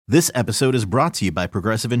This episode is brought to you by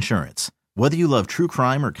Progressive Insurance. Whether you love true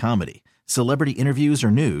crime or comedy, celebrity interviews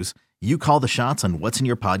or news, you call the shots on what's in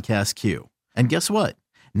your podcast queue. And guess what?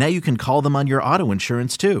 Now you can call them on your auto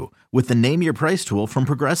insurance too with the Name Your Price tool from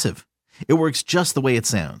Progressive. It works just the way it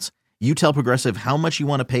sounds. You tell Progressive how much you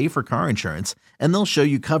want to pay for car insurance, and they'll show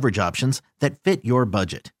you coverage options that fit your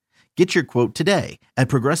budget. Get your quote today at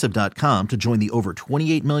Progressive.com to join the over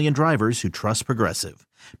 28 million drivers who trust Progressive.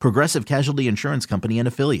 Progressive Casualty Insurance Company and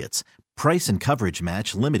Affiliates. Price and coverage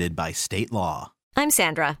match limited by state law. I'm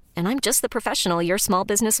Sandra, and I'm just the professional your small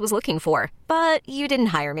business was looking for. But you didn't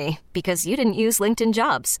hire me because you didn't use LinkedIn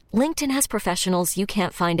Jobs. LinkedIn has professionals you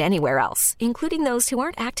can't find anywhere else, including those who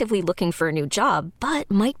aren't actively looking for a new job, but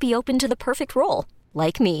might be open to the perfect role,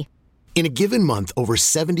 like me. In a given month, over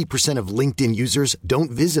 70% of LinkedIn users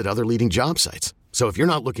don't visit other leading job sites. So if you're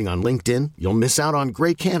not looking on LinkedIn, you'll miss out on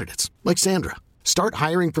great candidates like Sandra. Start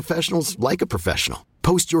hiring professionals like a professional.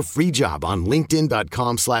 Post your free job on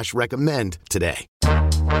linkedin.com/recommend today.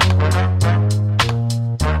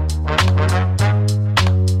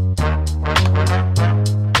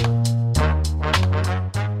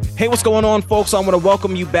 Hey, what's going on, folks? I want to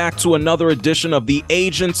welcome you back to another edition of the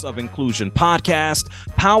Agents of Inclusion podcast,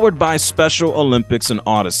 powered by Special Olympics and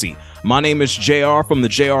Odyssey. My name is JR from the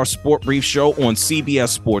JR Sport Brief Show on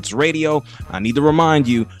CBS Sports Radio. I need to remind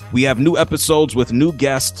you, we have new episodes with new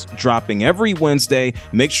guests dropping every Wednesday.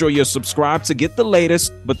 Make sure you're subscribed to get the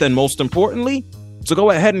latest, but then most importantly, to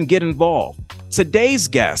go ahead and get involved. Today's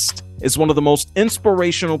guest is one of the most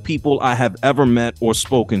inspirational people I have ever met or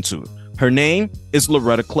spoken to. Her name is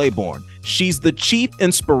Loretta Claiborne. She's the Chief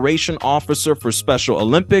Inspiration Officer for Special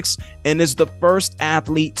Olympics and is the first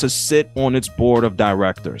athlete to sit on its board of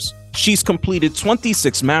directors. She's completed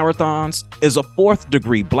 26 marathons, is a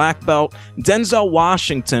fourth-degree black belt. Denzel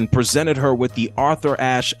Washington presented her with the Arthur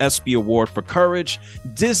Ashe ESPY Award for Courage.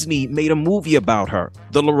 Disney made a movie about her,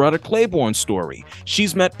 The Loretta Claiborne Story.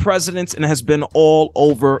 She's met presidents and has been all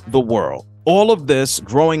over the world. All of this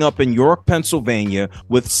growing up in York, Pennsylvania,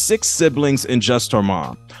 with 6 siblings and just her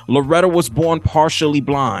mom. Loretta was born partially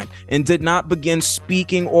blind and did not begin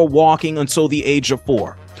speaking or walking until the age of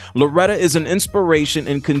 4. Loretta is an inspiration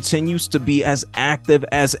and continues to be as active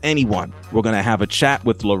as anyone. We're going to have a chat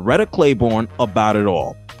with Loretta Claiborne about it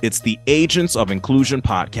all. It's the Agents of Inclusion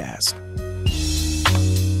podcast.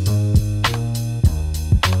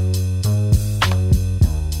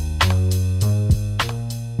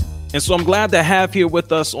 And so I'm glad to have here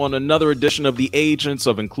with us on another edition of the Agents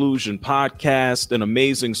of Inclusion podcast, an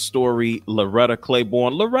amazing story, Loretta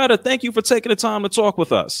Claiborne. Loretta, thank you for taking the time to talk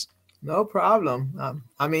with us. No problem.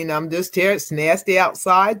 I'm just here. It's nasty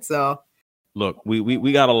outside, so. Look,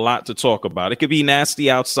 we got a lot to talk about. It could be nasty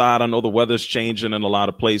outside. I know the weather's changing in a lot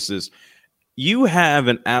of places. You have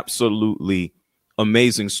an absolutely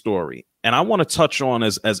amazing story, and I want to touch on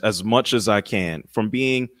as much as I can, from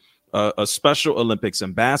being a Special Olympics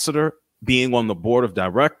ambassador, being on the board of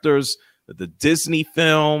directors, the Disney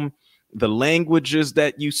film, the languages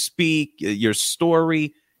that you speak, your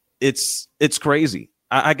story. It's crazy.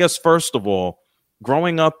 I guess, first of all,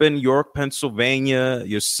 growing up in York, Pennsylvania,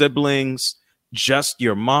 your siblings, just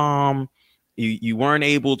your mom, you weren't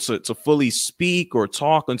able to fully speak or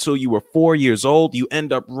talk until you were 4 years old. You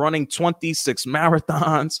end up running 26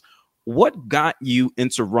 marathons. What got you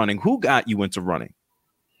into running? Who got you into running?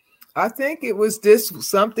 I think it was just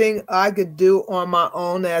something I could do on my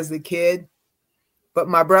own as a kid, but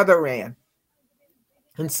my brother ran.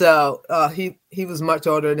 And so he was much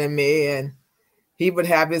older than me, and he would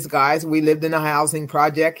have his guys. We lived in a housing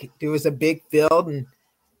project. There was a big field, and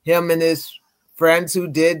him and his friends who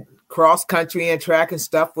did cross country and track and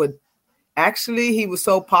stuff he was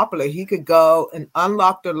so popular. He could go and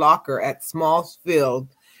unlock the locker at small field,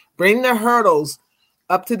 bring the hurdles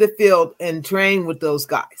up to the field and train with those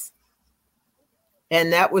guys.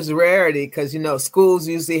 And that was rarity because, schools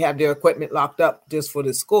usually have their equipment locked up just for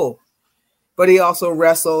the school. But he also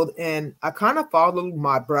wrestled, and I kind of followed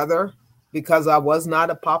my brother because I was not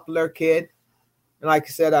a popular kid. And like I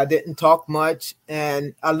said, I didn't talk much,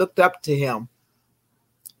 and I looked up to him.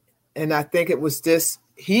 And I think it was just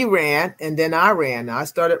he ran, and then I ran. I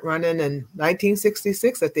started running in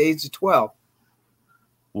 1966 at the age of 12.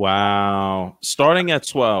 Wow. Starting at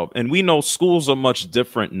 12. And we know schools are much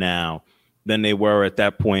different now than they were at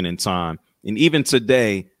that point in time. And even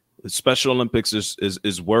today, the Special Olympics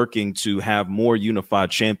is working to have more unified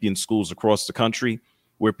champion schools across the country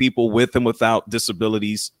where people with and without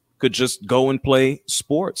disabilities could just go and play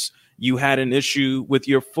sports. You had an issue with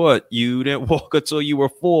your foot. You didn't walk until you were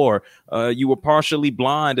 4. You were partially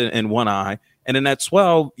blind in one eye. And then at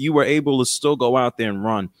 12, you were able to still go out there and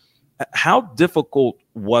run. How difficult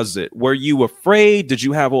was it? Were you afraid? Did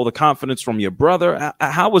you have all the confidence from your brother?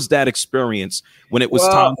 How was that experience when it was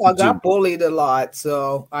time to I got bullied a lot,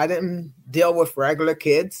 so I didn't deal with regular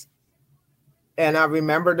kids. And I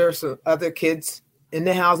remember there's some other kids in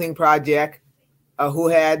the housing project who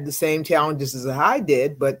had the same challenges as I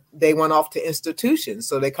did, but they went off to institutions,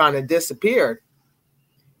 so they kind of disappeared.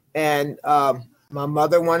 And my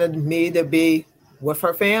mother wanted me to be with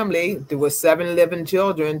her family. There were 7 living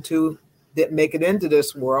children, 2 didn't make it into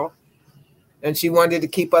this world. And she wanted to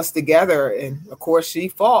keep us together. And of course she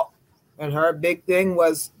fought. And her big thing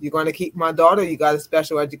was, you're going to keep my daughter. You got a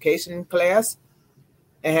special education class.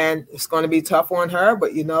 And it's going to be tough on her.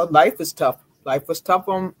 But, life is tough. Life was tough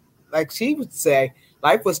on, like she would say,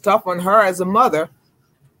 life was tough on her as a mother,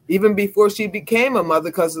 even before she became a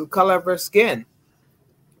mother because of the color of her skin.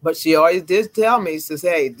 But she always did tell me, says,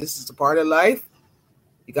 hey, this is a part of life.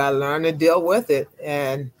 You got to learn to deal with it.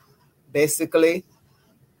 And basically,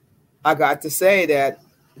 I got to say that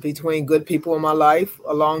between good people in my life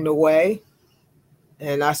along the way,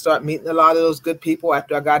 and I started meeting a lot of those good people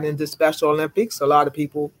after I got into Special Olympics. A lot of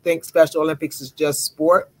people think Special Olympics is just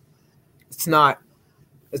sport. It's not.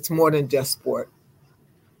 It's more than just sport.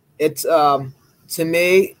 It's, to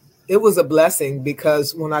me, it was a blessing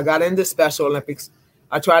because when I got into Special Olympics,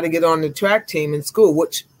 I tried to get on the track team in school,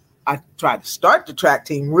 which I tried to start the track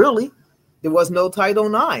team, really. There was no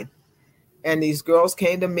Title IX. And these girls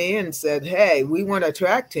came to me and said, hey, we want a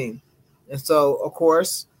track team. And so, of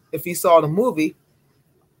course, if you saw the movie,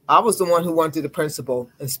 I was the one who went to the principal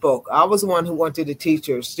and spoke. I was the one who went to the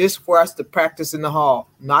teachers just for us to practice in the hall,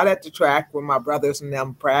 not at the track where my brothers and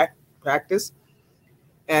them practice.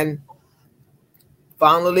 And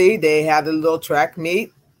finally, they had a little track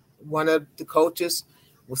meet. One of the coaches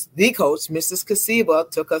was the coach, Mrs. Kasiba,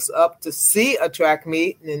 took us up to see a track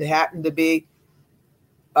meet, and it happened to be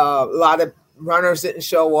a lot of runners didn't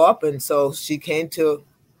show up, and so she came to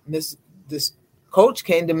this coach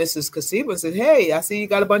came to Mrs. Kasiba and said, hey, I see you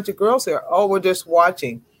got a bunch of girls here. Oh, we're just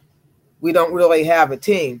watching. We don't really have a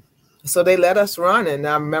team. So they let us run, and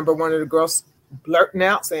I remember one of the girls blurting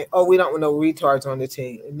out saying, oh, we don't want no retards on the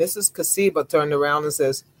team. And Mrs. Kasiba turned around and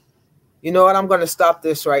says, you know what, I'm going to stop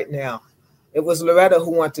this right now. It was Loretta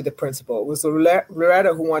who went to the principal. It was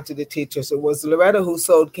Loretta who went to the teachers. It was Loretta who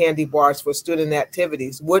sold candy bars for student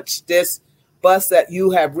activities, which this bus that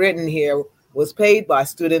you have ridden here was paid by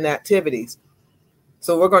student activities.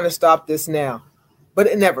 So we're going to stop this now. But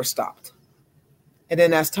it never stopped. And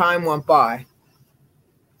then as time went by,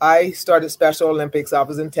 I started Special Olympics. I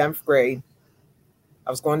was in 10th grade. I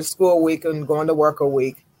was going to school a week and going to work a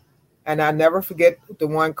week. And I never forget the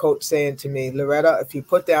one coach saying to me, Loretta, if you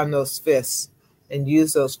put down those fists and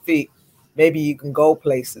use those feet, maybe you can go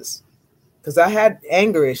places. Because I had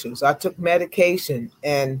anger issues. I took medication.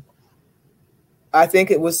 And I think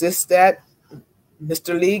it was just that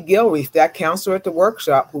Mr. Lee Gilreath, that counselor at the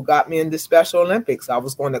workshop, who got me into Special Olympics. I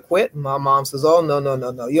was going to quit. And my mom says, oh, no.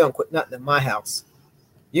 You don't quit nothing in my house.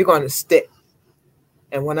 You're going to stick.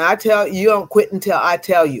 And when I tell you, you don't quit until I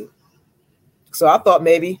tell you. So I thought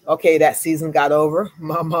maybe, okay, that season got over.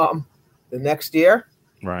 My mom, the next year,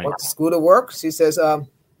 went to school to work. She says, I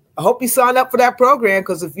hope you sign up for that program,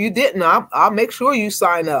 because if you didn't, I'll make sure you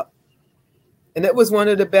sign up. And it was one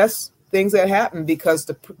of the best things that happened because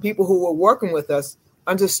the people who were working with us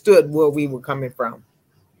understood where we were coming from.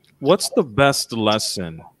 What's the best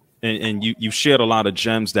lesson? And you shared a lot of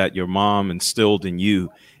gems that your mom instilled in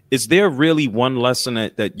you. Is there really one lesson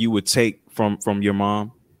that you would take from your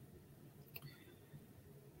mom?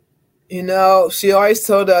 You know, she always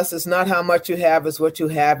told us it's not how much you have, it's what you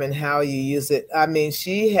have and how you use it. I mean,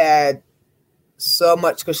 she had so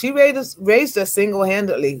much, because she raised us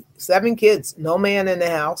single-handedly, 7 kids, no man in the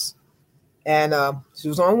house. And she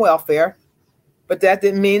was on welfare. But that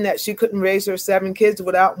didn't mean that she couldn't raise her 7 kids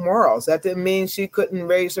without morals. That didn't mean she couldn't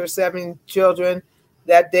raise her 7 children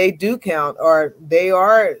that they do count or they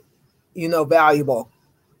are, valuable.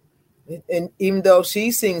 And even though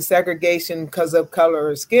she's seeing segregation because of color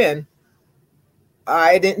of skin,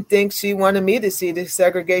 I didn't think she wanted me to see the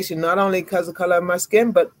segregation, not only because of color of my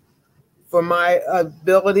skin, but for my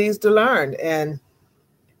abilities to learn. And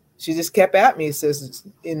she just kept at me, says,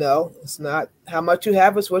 it's not how much you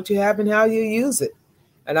have, it's what you have and how you use it.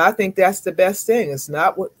 And I think that's the best thing. It's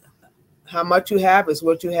not how much you have, it's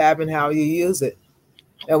what you have and how you use it.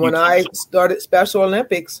 And when I started Special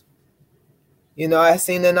Olympics, I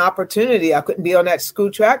seen an opportunity. I couldn't be on that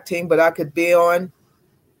school track team, but I could be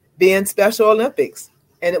in Special Olympics.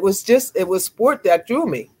 And it was sport that drew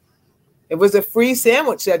me. It was a free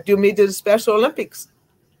sandwich that drew me to the Special Olympics.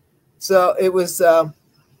 So it was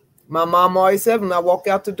My mom always said when I walk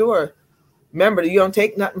out the door, remember, you don't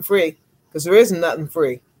take nothing free because there isn't nothing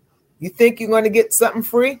free. You think you're going to get something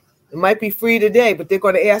free? It might be free today, but they're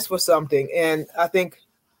going to ask for something. And I think,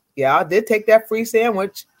 yeah, I did take that free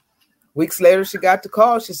sandwich. Weeks later, she got the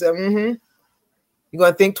call. She said, you're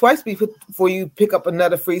going to think twice before you pick up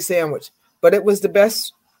another free sandwich. But it was the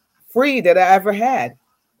best free that I ever had.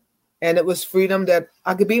 And it was freedom that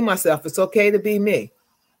I could be myself. It's okay to be me.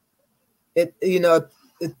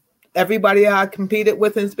 Everybody I competed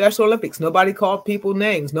with in Special Olympics, nobody called people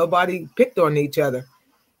names. Nobody picked on each other.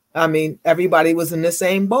 I mean, everybody was in the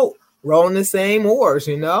same boat, rowing the same oars,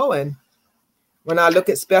 And when I look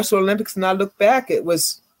at Special Olympics and I look back, it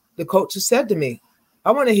was the coach who said to me,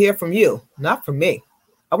 I want to hear from you, not from me.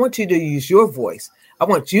 I want you to use your voice. I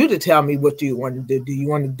want you to tell me what do you want to do. Do you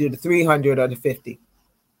want to do the 300 or the 50?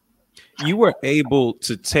 You were able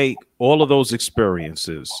to take all of those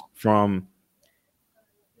experiences from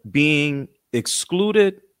being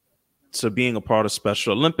excluded to being a part of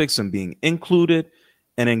Special Olympics and being included,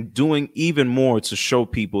 and then doing even more to show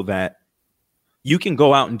people that you can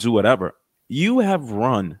go out and do whatever. You have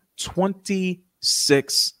run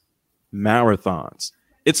 26 marathons.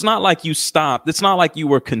 It's not like you stopped. It's not like you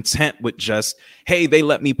were content with just, hey, they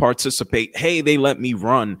let me participate. Hey, they let me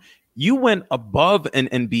run. You went above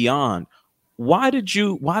and beyond. Why did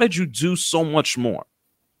you do so much more?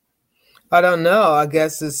 I don't know. I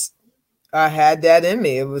guess I had that in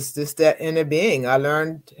me. It was just that inner being. I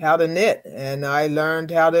learned how to knit and I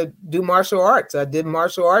learned how to do martial arts. I did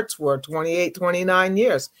martial arts for 28, 29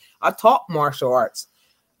 years. I taught martial arts.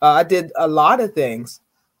 I did a lot of things.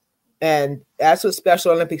 And that's what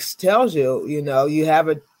Special Olympics tells you. You have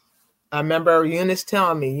I remember Eunice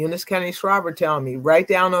Kennedy Shriver telling me right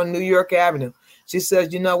down on New York Avenue. She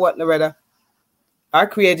says, you know what, Loretta? I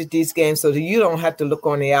created these games so that you don't have to look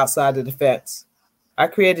on the outside of the fence. I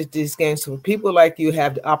created these games so people like you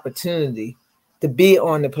have the opportunity to be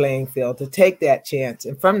on the playing field, to take that chance.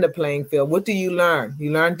 And from the playing field, what do you learn?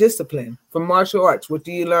 You learn discipline. From martial arts, what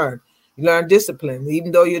do you learn? You learn discipline.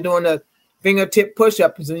 Even though you're doing a fingertip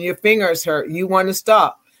push-ups and your fingers hurt, you want to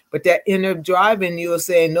stop. But that inner drive in you is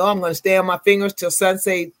saying, no, I'm going to stay on my fingers till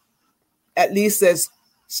Sensei at least says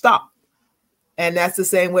stop. And that's the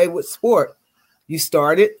same way with sport. You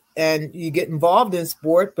start it and you get involved in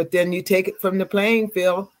sport, but then you take it from the playing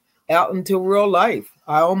field out into real life.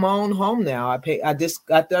 I own my own home now. I just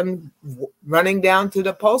got done running down to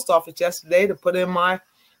the post office yesterday to put in my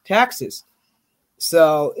taxes.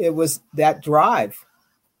 So it was that drive.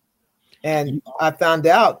 And I found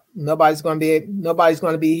out nobody's going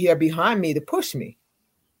to be here behind me to push me.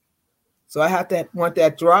 So I have to want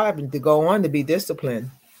that drive and to go on to be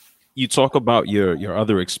disciplined. You talk about your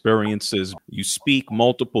other experiences. You speak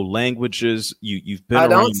multiple languages. You've been. I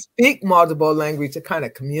don't speak multiple languages to kind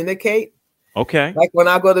of communicate. Okay. Like when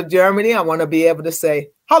I go to Germany, I want to be able to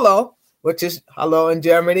say hello, which is hello in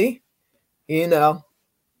Germany. Been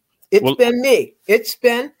me. It's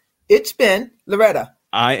been Loretta.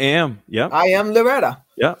 I am. Yeah. I am Loretta.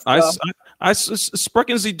 Yeah. So, I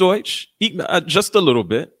sprechen Sie Deutsch? Just a little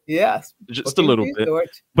bit. Yes. Just a little bit.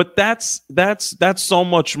 Deutsch. But that's so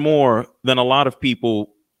much more than a lot of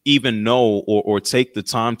people even know or take the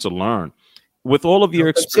time to learn. With all of your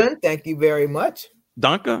experience. Thank you very much.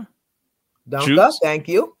 Danke. Danke. Thank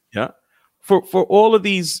you. Yeah. For all of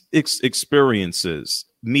these experiences,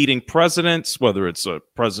 meeting presidents, whether it's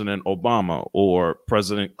President Obama or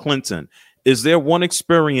President Clinton, is there one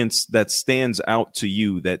experience that stands out to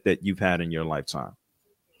you that you've had in your lifetime?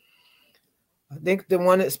 I think the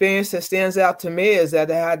one experience that stands out to me is that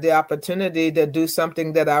I had the opportunity to do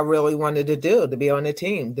something that I really wanted to do, to be on a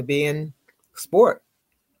team, to be in sport.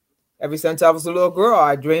 Ever since I was a little girl,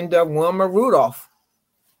 I dreamed of Wilma Rudolph.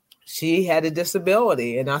 She had a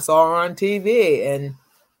disability and I saw her on TV. And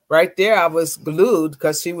right there, I was glued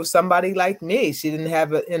because she was somebody like me. She didn't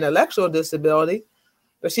have an intellectual disability,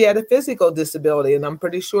 but she had a physical disability, and I'm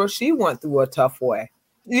pretty sure she went through a tough way.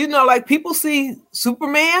 Like people see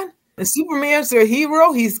Superman, and Superman's their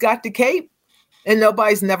hero. He's got the cape, and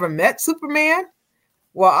nobody's never met Superman.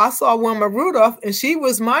 Well, I saw Wilma Rudolph, and she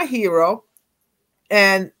was my hero,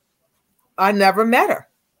 and I never met her.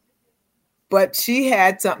 But she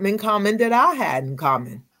had something in common that I had in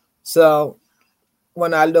common. So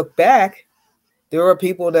when I look back, there were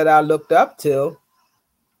people that I looked up to,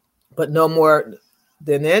 but no more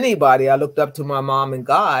than anybody, I looked up to my mom and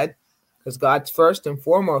God, because God's first and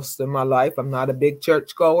foremost in my life. I'm not a big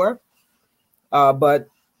church goer, but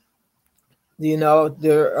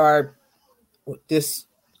this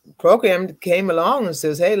program came along and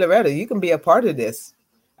says, "Hey, Loretta, you can be a part of this."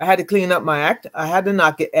 I had to clean up my act. I had to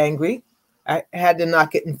not get angry. I I had to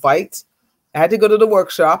not get in fights. I had to go to the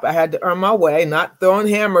workshop. I had to earn my way, not throwing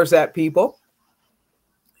hammers at people.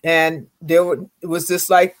 And it was just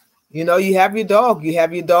like, you have your dog,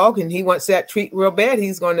 and he wants that treat real bad.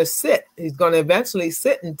 He's going to sit. He's going to eventually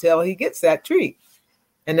sit until he gets that treat.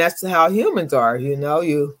 And that's how humans are.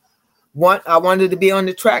 I wanted to be on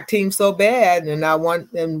the track team so bad.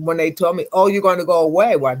 And when they told me, oh, you're going to go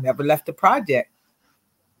away. Well, I never left the project.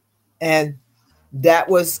 And that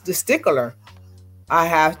was the stickler. I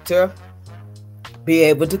have to be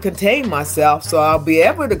able to contain myself so I'll be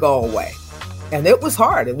able to go away. And it was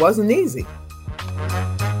hard. It wasn't easy.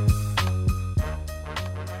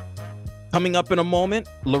 Coming up in a moment,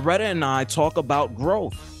 Loretta and I talk about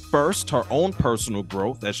growth. First, her own personal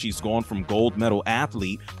growth as she's gone from gold medal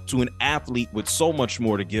athlete to an athlete with so much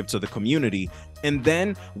more to give to the community. And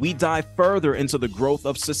then we dive further into the growth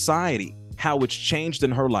of society, how it's changed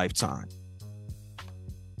in her lifetime.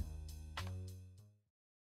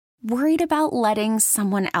 Worried about letting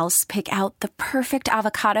someone else pick out the perfect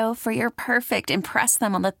avocado for your perfect impress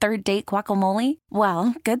them on the third date guacamole?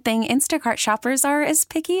 Well, good thing Instacart shoppers are as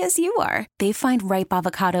picky as you are. They find ripe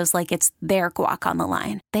avocados like it's their guac on the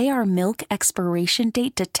line. They are milk expiration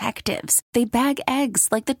date detectives. They bag eggs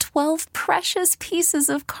like the 12 precious pieces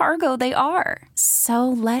of cargo they are. So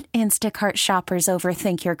let Instacart shoppers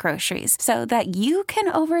overthink your groceries so that you can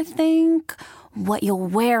overthink what you'll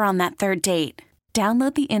wear on that third date.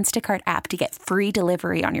 Download the Instacart app to get free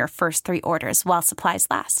delivery on your first 3 orders while supplies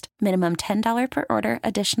last. Minimum $10 per order.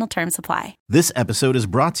 Additional terms apply. This episode is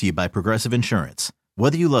brought to you by Progressive Insurance.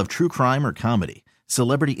 Whether you love true crime or comedy,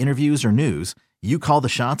 celebrity interviews or news, you call the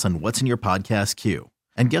shots on what's in your podcast queue.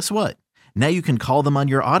 And guess what? Now you can call them on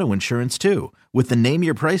your auto insurance too with the Name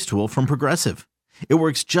Your Price tool from Progressive. It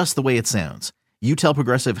works just the way it sounds. You tell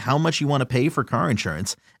Progressive how much you want to pay for car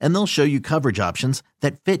insurance, and they'll show you coverage options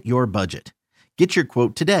that fit your budget. Get your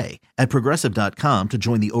quote today at Progressive.com to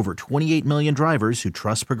join the over 28 million drivers who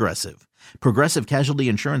trust Progressive. Progressive Casualty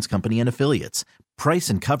Insurance Company and Affiliates. Price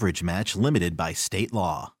and coverage match limited by state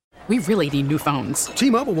law. We really need new phones.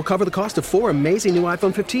 T-Mobile will cover the cost of 4 amazing new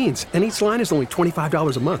iPhone 15s, and each line is only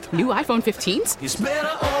 $25 a month. New iPhone 15s? It's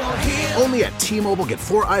better over here. Only at T-Mobile, get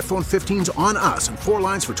 4 iPhone 15s on us and 4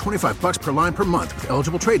 lines for $25 per line per month with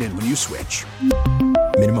eligible trade-in when you switch.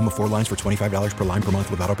 Minimum of 4 lines for $25 per line per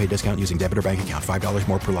month with autopay discount using debit or bank account. $5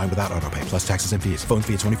 more per line without autopay, plus taxes and fees. Phone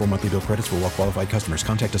fee at 24 monthly bill credits for well-qualified customers.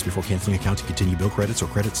 Contact us before canceling account to continue bill credits or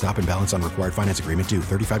credit stop and balance on required finance agreement due.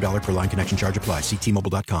 $35 per line connection charge applies. See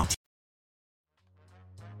T-Mobile.com.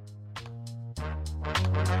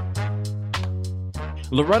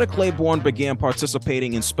 Loretta Claiborne began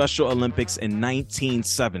participating in Special Olympics in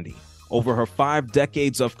 1970. Over her 5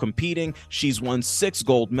 decades of competing, she's won 6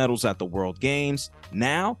 gold medals at the World Games.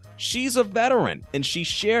 Now, she's a veteran, and she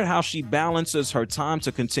shared how she balances her time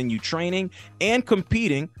to continue training and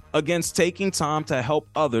competing against taking time to help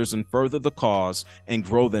others and further the cause and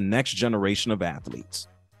grow the next generation of athletes.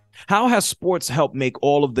 How has sports helped make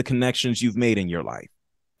all of the connections you've made in your life?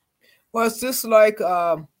 Well, it's just like,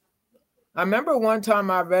 I remember one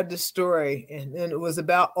time I read the story, and it was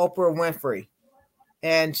about Oprah Winfrey.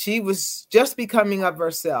 And she was just becoming of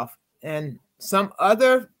herself. And some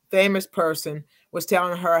other famous person was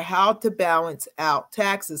telling her how to balance out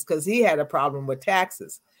taxes because he had a problem with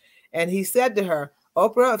taxes. And he said to her,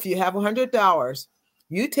 Oprah, if you have $100,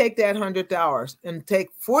 you take that $100 and take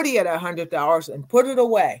 40 of that $100 and put it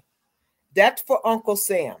away. That's for Uncle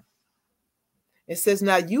Sam. It says,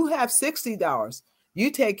 now you have $60. You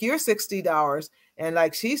take your $60. And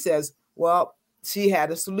like she says, well, she had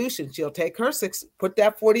a solution. She'll take her put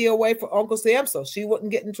that 40 away for Uncle Sam so she wouldn't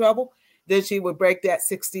get in trouble. Then she would break that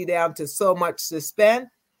 60 down to so much to spend,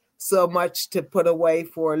 so much to put away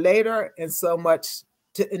for later, and so much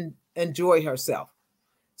to enjoy herself.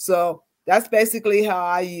 So that's basically how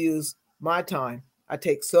I use my time. I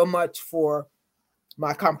take so much for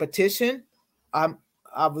my competition. I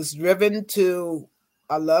was driven to,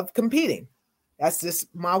 I love competing. That's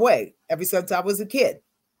just my way. Ever since I was a kid,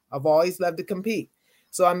 I've always loved to compete.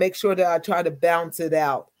 So I make sure that I try to balance it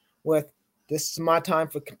out with, this is my time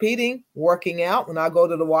for competing, working out. When I go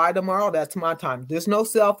to the Y tomorrow, that's my time. There's no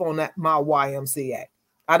cell phone at my YMCA.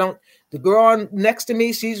 The girl next to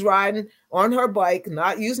me, she's riding on her bike,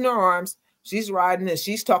 not using her arms. She's riding and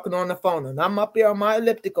she's talking on the phone. And I'm up there on my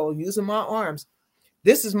elliptical using my arms.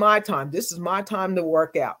 This is my time. This is my time to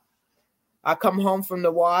work out. I come home from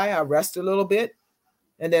the Y, I rest a little bit,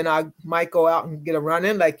 and then I might go out and get a run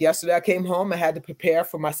in. Like yesterday, I came home. I had to prepare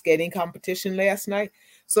for my skating competition last night.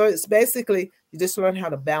 So it's basically, you just learn how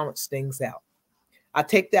to balance things out. I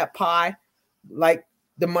take that pie like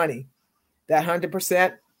the money, that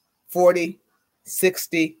 100%, 40,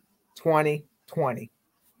 60, 20, 20.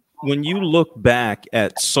 When you look back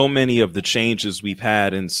at so many of the changes we've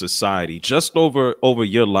had in society, just over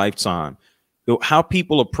your lifetime, how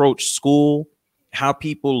people approach school, how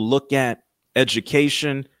people look at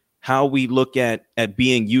education, how we look at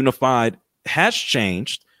being unified has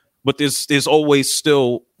changed, but there's always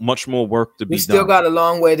still much more work to be done. We still got a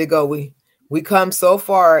long way to go. We come so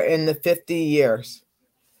far in the 50 years.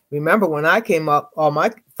 Remember when I came up, all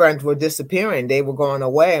my friends were disappearing. They were going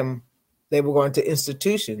away and they were going to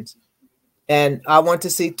institutions. And I went to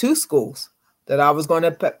see 2 schools that I was going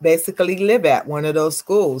to basically live at, one of those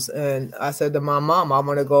schools. And I said to my mom, I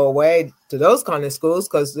want to go away to those kind of schools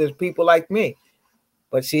because there's people like me.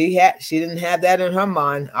 But she didn't have that in her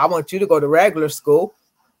mind. I want you to go to regular school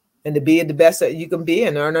and to be the best that you can be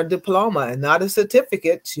and earn a diploma and not a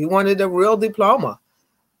certificate. She wanted a real diploma.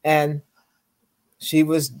 And she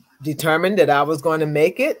was determined that I was going to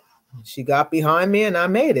make it. She got behind me and I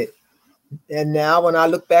made it. And now when I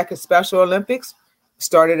look back at Special Olympics,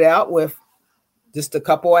 started out with just a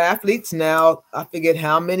couple of athletes. Now I figured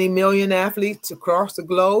how many million athletes across the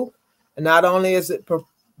globe. And not only is it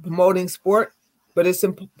promoting sport, but it's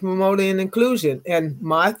promoting inclusion. And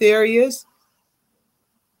my theory is,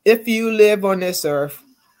 if you live on this earth,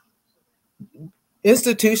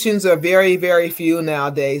 institutions are very, very few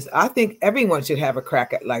nowadays. I think everyone should have a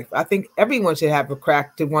crack at life. I think everyone should have a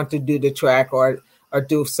crack to want to do the track or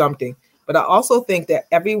do something. But I also think that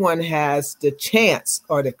everyone has the chance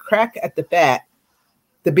or the crack at the bat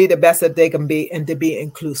to be the best that they can be and to be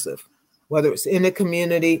inclusive, whether it's in the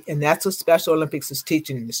community. And that's what Special Olympics is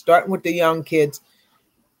teaching. Starting with the young kids,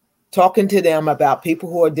 talking to them about people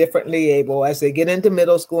who are differently able. As they get into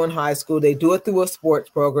middle school and high school, they do it through a sports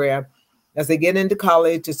program. As they get into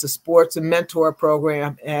college, it's a sports and mentor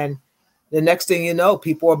program. And the next thing you know,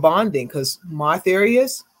 people are bonding, because my theory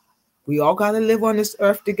is we all got to live on this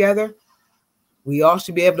earth together. We all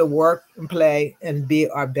should be able to work and play and be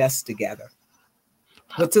our best together.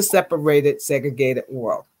 It's a separated, segregated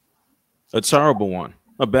world. A terrible one.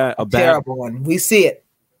 A terrible one. We see it.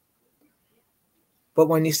 But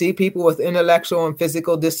when you see people with intellectual and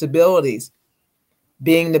physical disabilities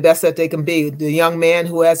being the best that they can be, the young man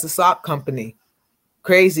who has a sock company,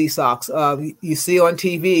 Crazy Socks, you see on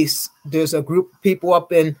TV, there's a group of people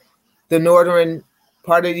up in the northern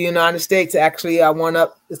part of the United States. Actually,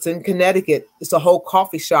 it's in Connecticut. It's a whole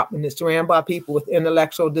coffee shop and it's ran by people with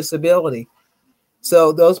intellectual disability.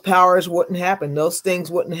 So those powers wouldn't happen. Those things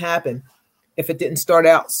wouldn't happen if it didn't start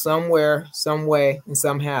out somewhere, some way, and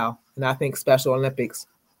somehow. And I think Special Olympics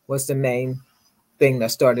was the main thing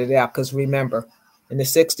that started it out. Because remember, in the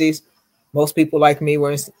 60s, most people like me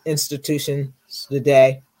were in institutions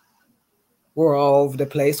today. We're all over the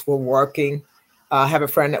place. We're working. I have a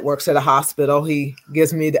friend that works at a hospital. He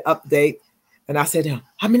gives me the update. And I said,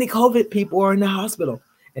 how many COVID people are in the hospital?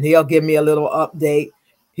 And he'll give me a little update.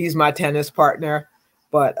 He's my tennis partner.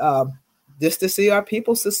 But just to see our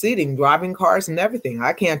people succeeding, driving cars and everything.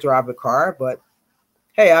 I can't drive a car, but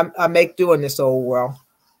hey, I make do in this old world.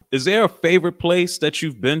 Is there a favorite place that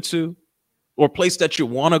you've been to, or a place that you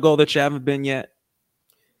want to go that you haven't been yet?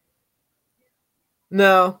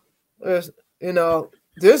 No, there's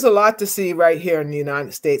a lot to see right here in the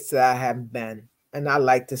United States that I haven't been, and I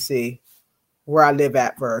like to see where I live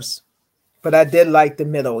at first. But I did like the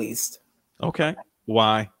Middle East. Okay,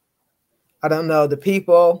 why? I don't know, the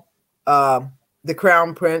people, the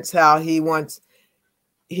Crown Prince, how he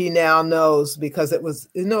now knows, because it was,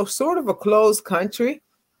 sort of a closed country,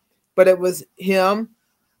 but it was him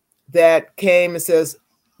that came and says,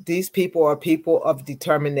 these people are people of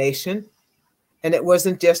determination. And it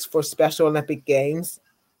wasn't just for Special Olympic Games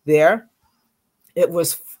there. It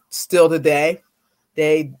was still today.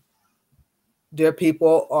 Their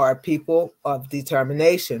people are people of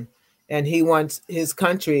determination. And he wants his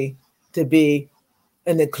country to be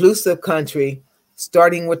an inclusive country,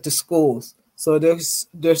 starting with the schools. So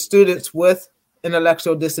there's students with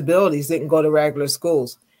intellectual disabilities that can go to regular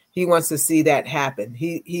schools. He wants to see that happen.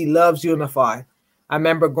 He loves Unify. I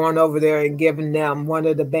remember going over there and giving them one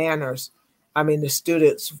of the banners. I mean, the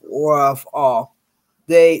students were of all.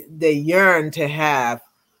 They yearn to have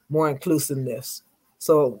more inclusiveness.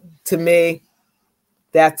 So to me,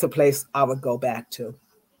 that's a place I would go back to.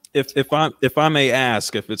 If I may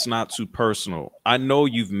ask, if it's not too personal, I know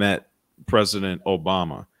you've met President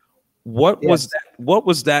Obama. What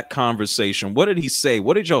was that conversation? What did he say?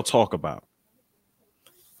 What did y'all talk about?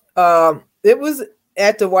 It was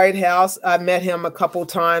at the White House. I met him a couple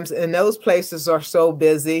times, and those places are so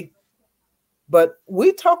busy. But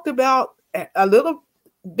we talked about a little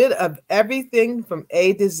bit of everything from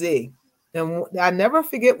A to Z. And I never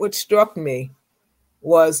forget what struck me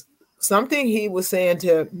was something he was saying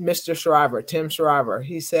to Mr. Shriver, Tim Shriver.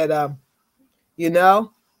 He said, I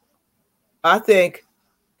think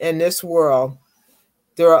in this world,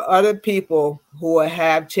 there are other people who will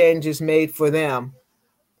have changes made for them,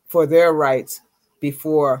 for their rights,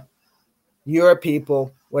 before your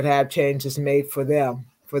people would have changes made for them,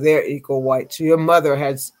 for their equal rights. Your mother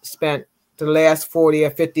has spent the last 40 or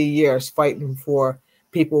 50 years fighting for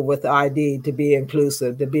people with ID to be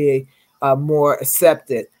inclusive, to be more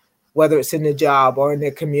accepted, whether it's in the job or in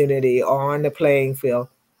the community or on the playing field.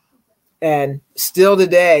 And still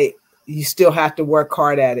today, you still have to work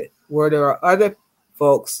hard at it, where there are other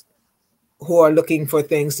folks who are looking for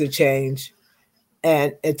things to change,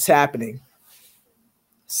 and it's happening.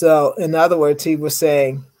 So in other words, he was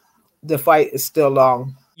saying the fight is still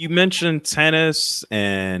long. You mentioned tennis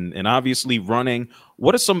and obviously running.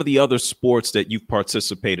 What are some of the other sports that you've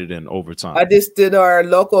participated in over time? I just did our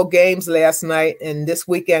local games last night, and this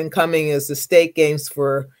weekend coming is the state games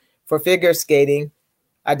for figure skating.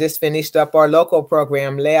 I just finished up our local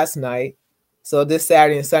program last night. So this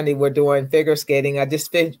Saturday and Sunday, we're doing figure skating. I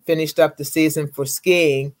just finished up the season for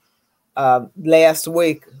skiing. Last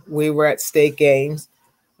week, we were at state games.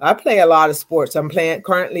 I play a lot of sports. I'm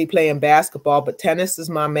currently playing basketball, but tennis is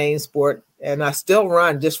my main sport, and I still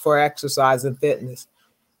run just for exercise and fitness.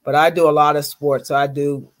 But I do a lot of sports. I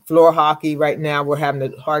do floor hockey. Right now, we're having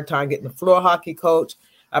a hard time getting a floor hockey coach.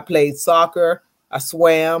 I played soccer. I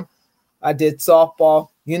swam. I did softball.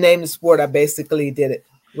 You name the sport, I basically did it,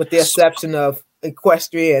 with the exception of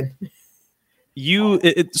equestrian.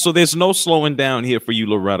 So there's no slowing down here for you,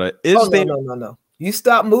 Loretta. No. You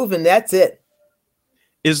stop moving, that's it.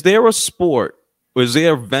 Is there a sport or is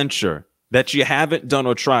there a venture that you haven't done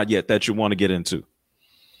or tried yet that you want to get into?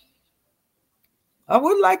 I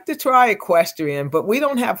would like to try equestrian, but we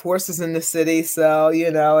don't have horses in the city. So,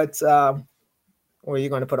 it's where are you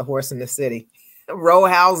going to put a horse in the city? Row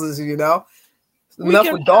houses, enough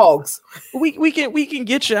with dogs. We can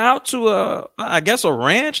get you out to a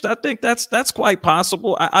ranch. I think that's quite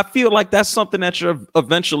possible. I feel like that's something that you're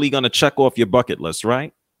eventually going to check off your bucket list,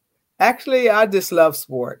 right? Actually, I just love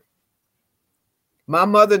sport. My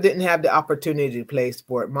mother didn't have the opportunity to play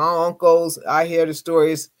sport. My uncles, I hear the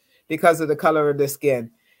stories because of the color of their skin.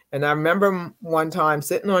 And I remember one time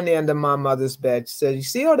sitting on the end of my mother's bed, she said, "You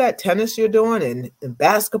see all that tennis you're doing and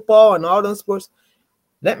basketball and all those sports?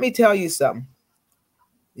 Let me tell you something.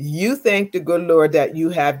 You thank the good Lord that you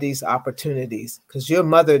have these opportunities because your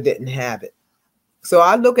mother didn't have it." So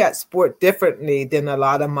I look at sport differently than a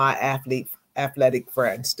lot of my athletic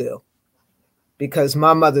friends do, because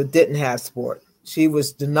my mother didn't have sport. She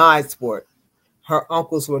was denied sport. Her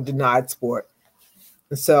uncles were denied sport.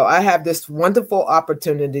 And so I have this wonderful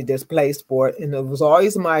opportunity to play sport, and it was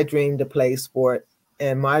always my dream to play sport,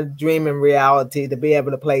 and my dream in reality to be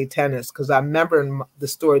able to play tennis, because I remember the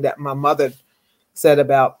story that my mother said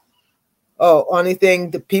about, only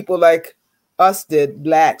thing the people like us did,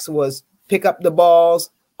 blacks, was pick up the balls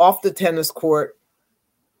off the tennis court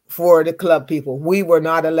for the club people. We were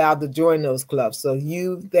not allowed to join those clubs. So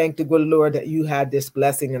you thank the good Lord that you had this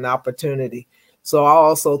blessing and opportunity. So I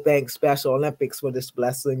also thank Special Olympics for this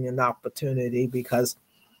blessing and opportunity, because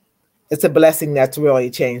it's a blessing that's really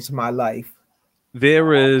changed my life.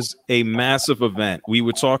 There is a massive event. We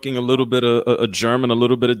were talking a little bit of German, a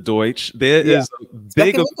little bit of Deutsch. There is a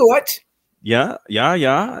big Deutsch. Yeah.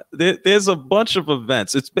 There's a bunch of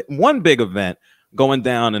events. It's one big event going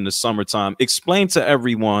down in the summertime. Explain to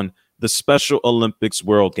everyone the Special Olympics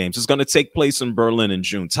World Games. It's going to take place in Berlin in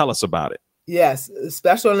June. Tell us about it. Yes, the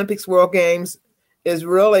Special Olympics World Games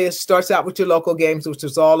it starts out with your local games, which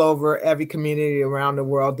is all over every community around the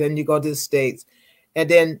world. Then you go to the States, and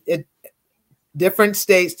then different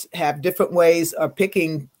states have different ways of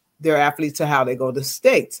picking their athletes to how they go to the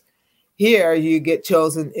States. Here, you get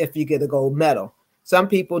chosen if you get a gold medal. Some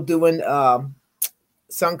people doing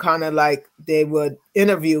some kind of like they would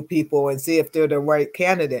interview people and see if they're the right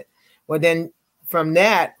candidate. Well, then from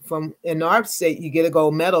in our state, you get a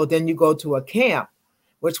gold medal. Then you go to a camp,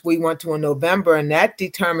 which we went to in November, and that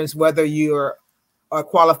determines whether you are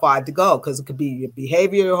qualified to go, because it could be your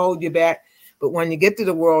behavior to hold you back. But when you get to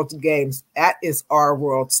the World Games, that is our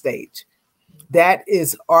world stage. That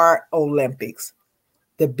is our Olympics,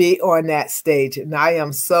 to be on that stage. And I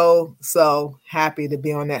am so, so happy to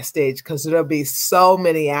be on that stage, because there'll be so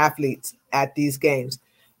many athletes at these games.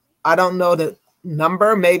 I don't know the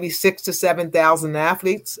number, maybe 6,000 to 7,000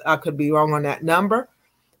 athletes. I could be wrong on that number,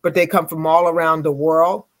 but they come from all around the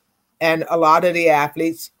world. And a lot of the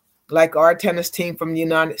athletes, like our tennis team from the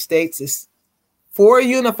United States, is 4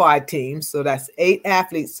 unified teams. So that's 8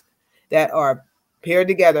 athletes that are paired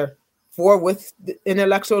together 4 with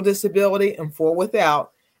intellectual disability and 4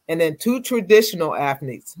 without, and then 2 traditional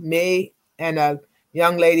athletes, me and a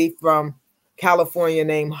young lady from California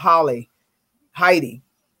named Heidi.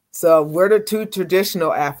 So we're the 2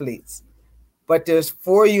 traditional athletes, but there's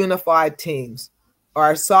 4 unified teams.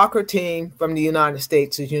 Our soccer team from the United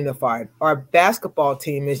States is unified. Our basketball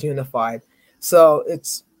team is unified. So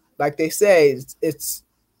it's like they say, it's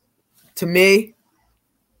to me,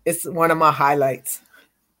 it's one of my highlights.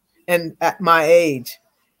 And at my age,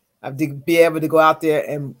 I've to be able to go out there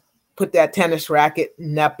and put that tennis racket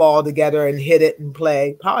and that ball together and hit it and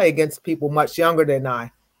play, probably against people much younger than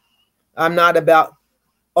I. I'm not about,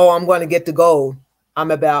 I'm going to get the gold.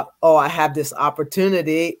 I'm about, I have this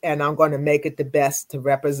opportunity and I'm going to make it the best to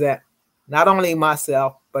represent not only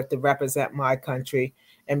myself, but to represent my country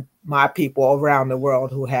and my people around the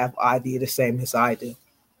world who have ID the same as I do.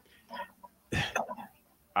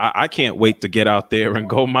 I can't wait to get out there and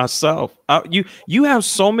go myself. You have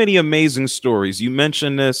so many amazing stories. You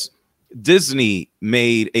mentioned this. Disney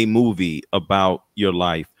made a movie about your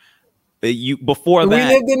life. Before that,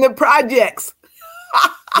 we lived in the projects.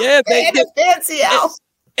 Yeah, they had a fancy house,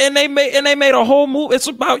 and they made a whole movie. It's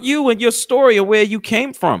about you and your story of where you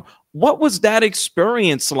came from. What was that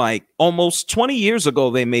experience like? Almost 20 years ago,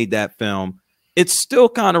 they made that film. It still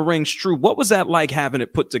kind of rings true. What was that like having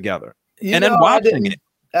it put together and then watching it?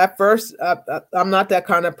 At first, I'm not that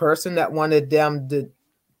kind of person that wanted them to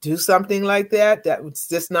do something like that. That was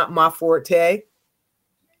just not my forte.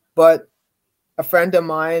 But a friend of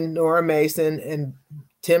mine, Nora Mason and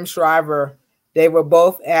Tim Shriver, they were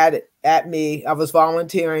both at me. I was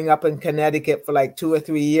volunteering up in Connecticut for like 2 or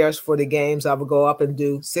 3 years for the games. I would go up and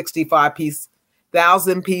do 1,000-piece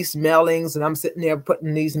mailings, and I'm sitting there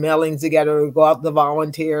putting these mailings together, go out to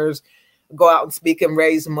volunteers, go out and speak and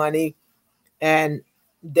raise money. And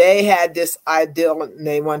they had this ideal and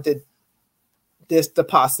they wanted this to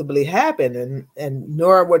possibly happen. And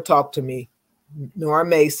Nora would talk to me, Nora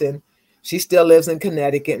Mason. She still lives in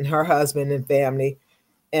Connecticut, and her husband and family.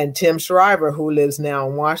 And Tim Shriver, who lives now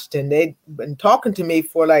in Washington, they'd been talking to me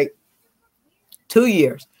for like 2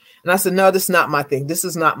 years. And I said, no, this is not my thing. This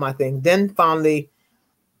is not my thing. Then finally,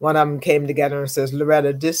 one of them came together and says,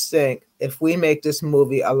 Loretta, just think, if we make this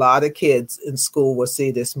movie, a lot of kids in school will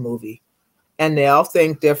see this movie. And they'll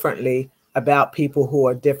think differently about people who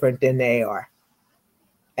are different than they are.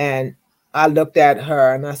 And I looked at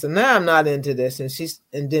her and I said, no, I'm not into this.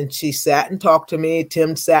 And then she sat and talked to me.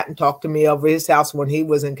 Tim sat and talked to me over his house when he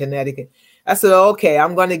was in Connecticut. I said, okay,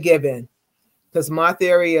 I'm going to give in. Because my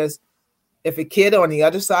theory is, if a kid on the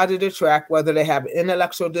other side of the track, whether they have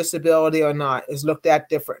intellectual disability or not, is looked at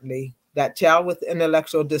differently, that child with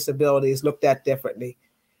intellectual disability is looked at differently.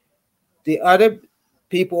 The other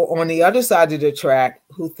people on the other side of the track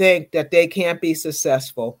who think that they can't be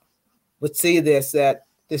successful would see this, that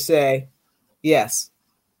to say, yes,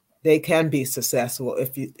 they can be successful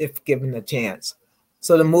if given a chance.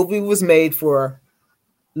 So the movie was made for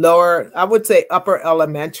lower, I would say upper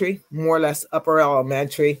elementary, more or less upper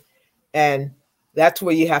elementary. And that's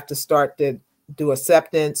where you have to start to do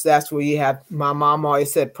acceptance. That's where you have, my mom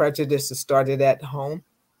always said, prejudice is started at home.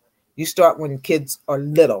 You start when kids are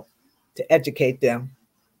little to educate them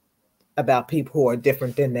about people who are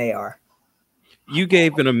different than they are. You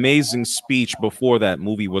gave an amazing speech before that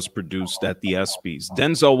movie was produced at the ESPYs.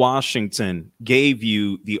 Denzel Washington gave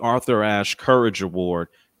you the Arthur Ashe Courage Award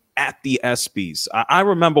at the ESPYs. I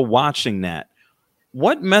remember watching that.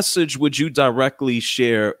 What message would you directly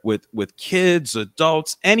share with kids,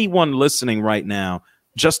 adults, anyone listening right now,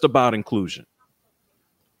 just about inclusion?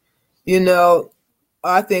 You know,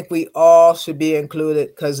 I think we all should be included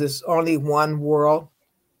because there's only one world.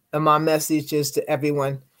 And my message is to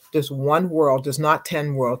everyone, there's one world, there's not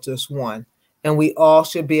 10 worlds, there's one. And we all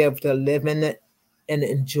should be able to live in it and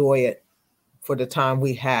enjoy it for the time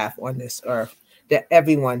we have on this earth, that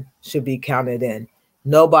everyone should be counted in.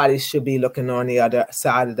 Nobody should be looking on the other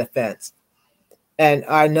side of the fence. And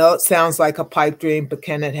I know it sounds like a pipe dream, but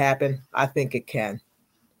can it happen? I think it can,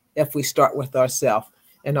 if we start with ourselves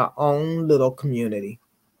in our own little community.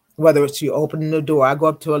 Whether it's you opening the door, I go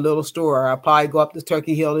up to a little store, I'll probably go up to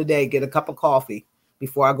Turkey Hill today, get a cup of coffee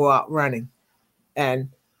before I go out running. And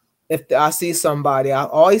if I see somebody, I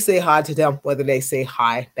always say hi to them, whether they say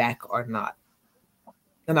hi back or not.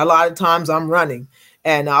 And a lot of times I'm running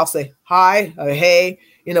and I'll say hi or hey,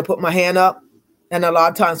 put my hand up. And a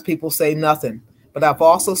lot of times people say nothing. But I've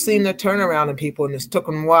also seen the turnaround in people, and it's took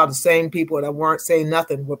them a while. The same people that weren't saying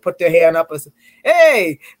nothing would put their hand up and say,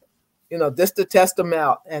 hey, just to test them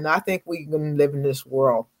out. And I think we can live in this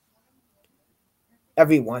world.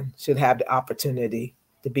 Everyone should have the opportunity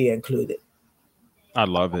to be included. I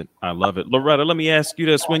love it. I love it. Loretta, let me ask you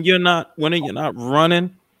this. When you're not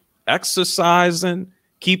running, exercising,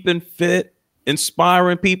 keeping fit,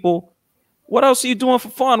 inspiring people, what else are you doing for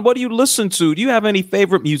fun? What do you listen to? Do you have any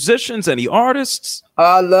favorite musicians, any artists?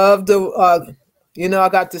 I love I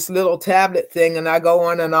got this little tablet thing, and I go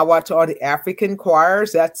on and I watch all the African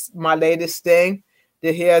choirs. That's my latest thing,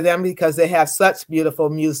 to hear them, because they have such beautiful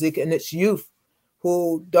music, and it's youth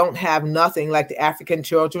who don't have nothing, like the African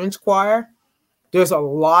Children's Choir. There's a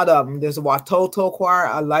lot of them. There's a Watoto Choir.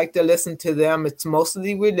 I like to listen to them. It's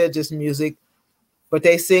mostly religious music, but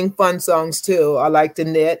they sing fun songs too. I like to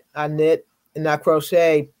knit. I knit and I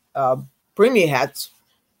crochet preemie hats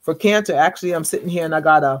for cancer. Actually, I'm sitting here and I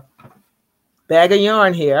got a bag of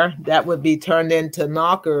yarn here that would be turned into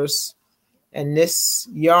knockers. And this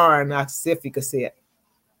yarn, I'll see if you can see it.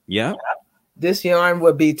 Yeah. This yarn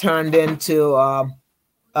would be turned into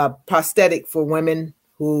a prosthetic for women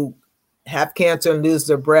who have cancer and lose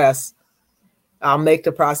their breasts. I'll make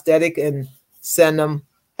the prosthetic and send them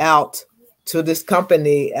out to this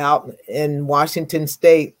company out in Washington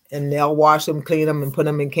State, and they'll wash them, clean them, and put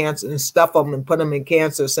them in cancer and stuff them and put them in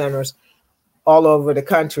cancer centers all over the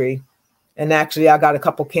country. And actually, I got a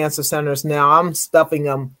couple cancer centers now. I'm stuffing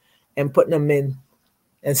them and putting them in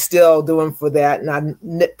and still doing for that. And I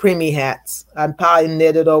knit preemie hats. I probably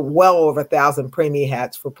knitted well over 1,000 preemie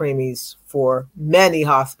hats for preemies for many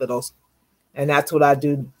hospitals. And that's what I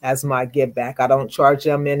do as my give back. I don't charge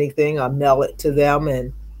them anything. I mail it to them.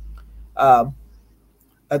 And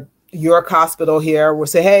York Hospital here will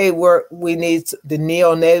say, hey, we need the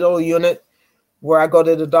neonatal unit where I go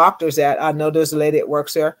to the doctors at. I know there's a lady that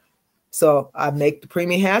works there. So I make the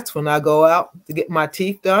preemie hats. When I go out to get my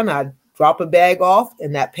teeth done, I drop a bag off,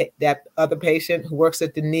 and that other patient who works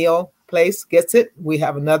at the neo place gets it. We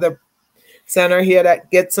have another center here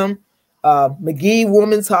that gets them. McGee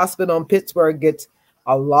Women's Hospital in Pittsburgh gets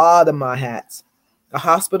a lot of my hats. A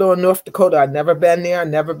hospital in North Dakota, I've never been there. I've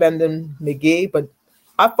never been to McGee, but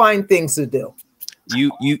I find things to do.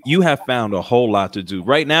 You have found a whole lot to do.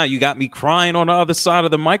 Right now, you got me crying on the other side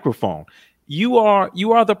of the microphone. You are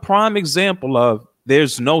the prime example of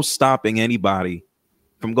there's no stopping anybody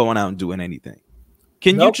from going out and doing anything.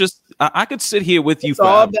 Can you just, I could sit here with you. It's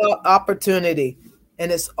all about opportunity,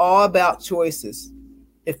 and it's all about choices.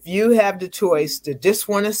 If you have the choice to just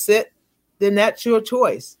want to sit, then that's your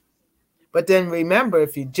choice. But then remember,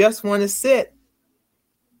 if you just want to sit,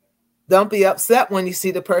 don't be upset when you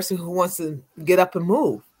see the person who wants to get up and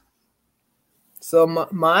move. So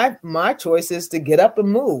my choice is to get up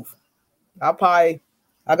and move. I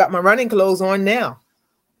got my running clothes on now.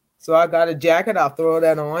 So I got a jacket. I'll throw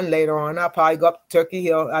that on later on. I'll probably go up to Turkey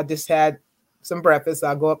Hill. I just had some breakfast.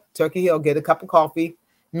 I'll go up to Turkey Hill, get a cup of coffee,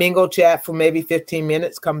 mingle, chat for maybe 15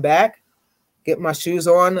 minutes, come back, get my shoes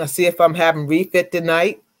on. I'll see if I'm having refit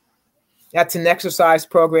tonight. That's an exercise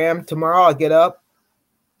program. Tomorrow I'll get up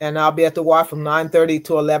and I'll be at the Y from 9:30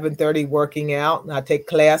 to 11:30 working out, and I take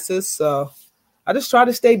classes. So I just try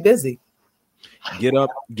to stay busy. Get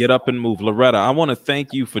up and move. Loretta, I want to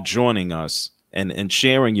thank you for joining us and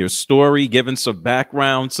sharing your story, giving some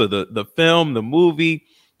background to the film, the movie,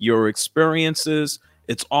 your experiences.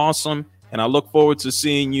 It's awesome. And I look forward to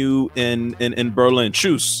seeing you in Berlin.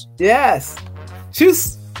 Tschüss. Yes.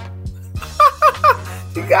 Tschüss.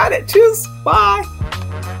 You got it. Tschüss. Bye.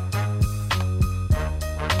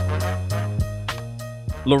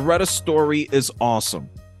 Loretta's story is awesome.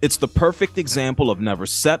 It's the perfect example of never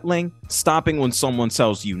settling, stopping when someone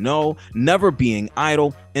tells you no, never being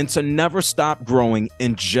idle, and to never stop growing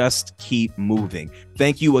and just keep moving.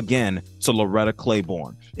 Thank you again to Loretta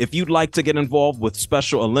Claiborne. If you'd like to get involved with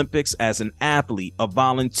Special Olympics as an athlete, a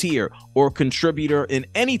volunteer, or contributor in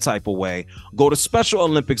any type of way, go to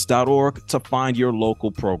specialolympics.org to find your local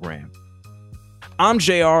program. I'm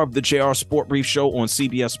JR of the JR Sport Brief Show on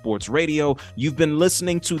CBS Sports Radio. You've been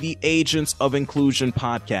listening to the Agents of Inclusion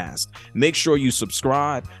podcast. Make sure you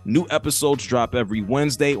subscribe. New episodes drop every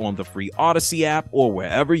Wednesday on the free Odyssey app or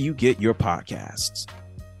wherever you get your podcasts.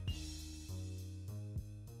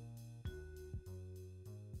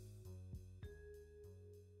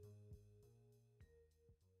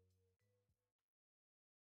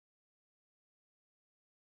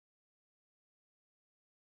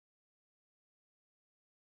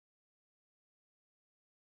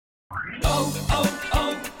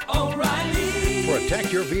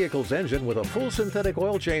 Protect your vehicle's engine with a full synthetic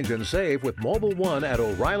oil change and save with Mobil 1 at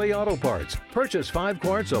O'Reilly Auto Parts. Purchase 5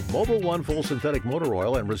 quarts of Mobil 1 full synthetic motor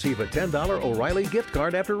oil and receive a $10 O'Reilly gift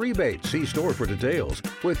card after rebate. See store for details.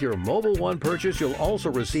 With your Mobil 1 purchase, you'll also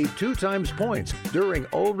receive 2 times points during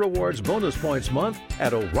O Rewards Bonus Points Month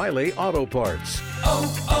at O'Reilly Auto Parts.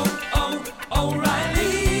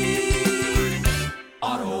 O'Reilly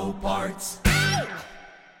Auto Parts.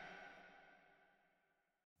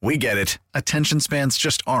 We get it. Attention spans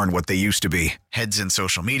just aren't what they used to be. Heads in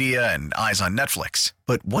social media and eyes on Netflix.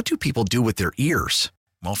 But what do people do with their ears?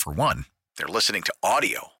 Well, for one, they're listening to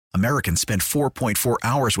audio. Americans spend 4.4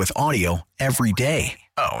 hours with audio every day.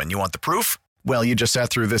 Oh, and you want the proof? Well, you just sat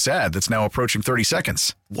through this ad that's now approaching 30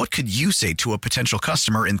 seconds. What could you say to a potential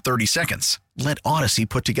customer in 30 seconds? Let Odyssey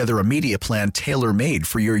put together a media plan tailor-made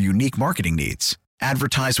for your unique marketing needs.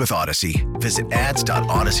 Advertise with Odyssey. Visit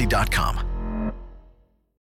ads.odyssey.com.